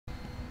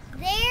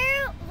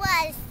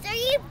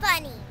3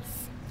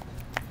 bunnies.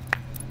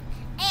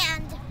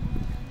 And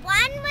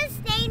one was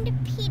named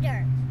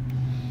Peter.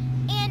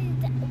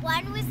 And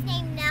one was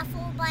named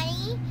Nuffle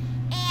Bunny.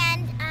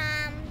 And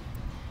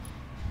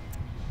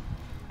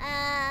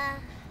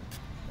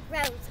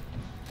Rosie.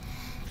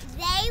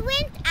 They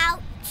went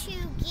out to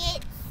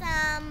get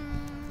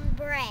some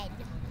bread.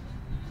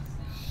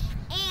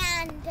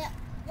 And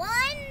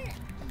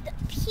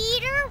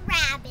Peter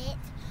Rabbit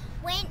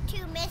went to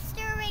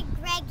Mr.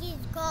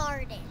 McGregor's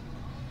garden.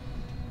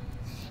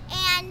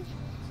 And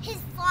his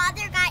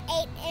father got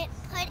it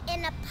put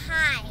in a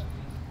pie.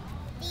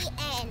 The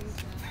end.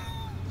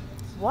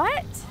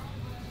 What?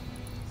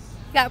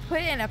 Got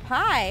put in a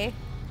pie?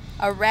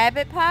 A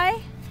rabbit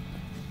pie?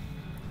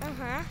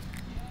 Uh-huh.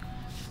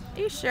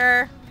 You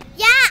sure?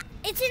 Yeah,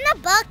 it's in the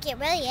book. It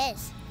really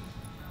is.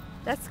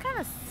 That's kind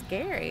of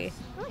scary.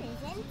 No, it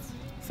isn't.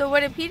 So what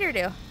did Peter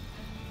do?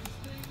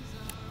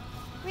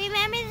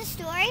 Remember the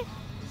story?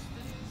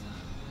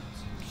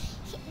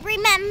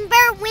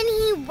 Remember when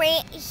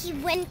he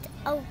went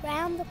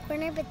around the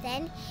corner, but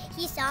then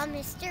he saw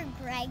Mr.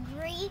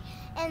 Gregory,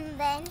 and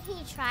then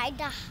he tried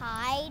to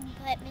hide,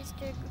 but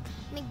Mr.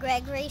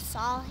 McGregory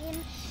saw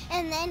him,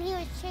 and then he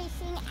was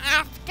chasing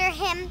after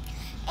him,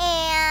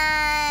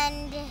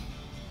 and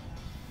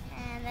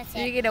that's it.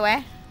 Did you get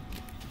away?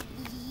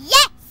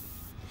 Yes!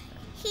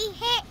 He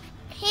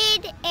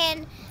hid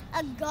in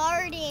a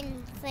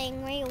garden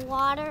thing where you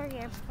water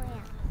your plants.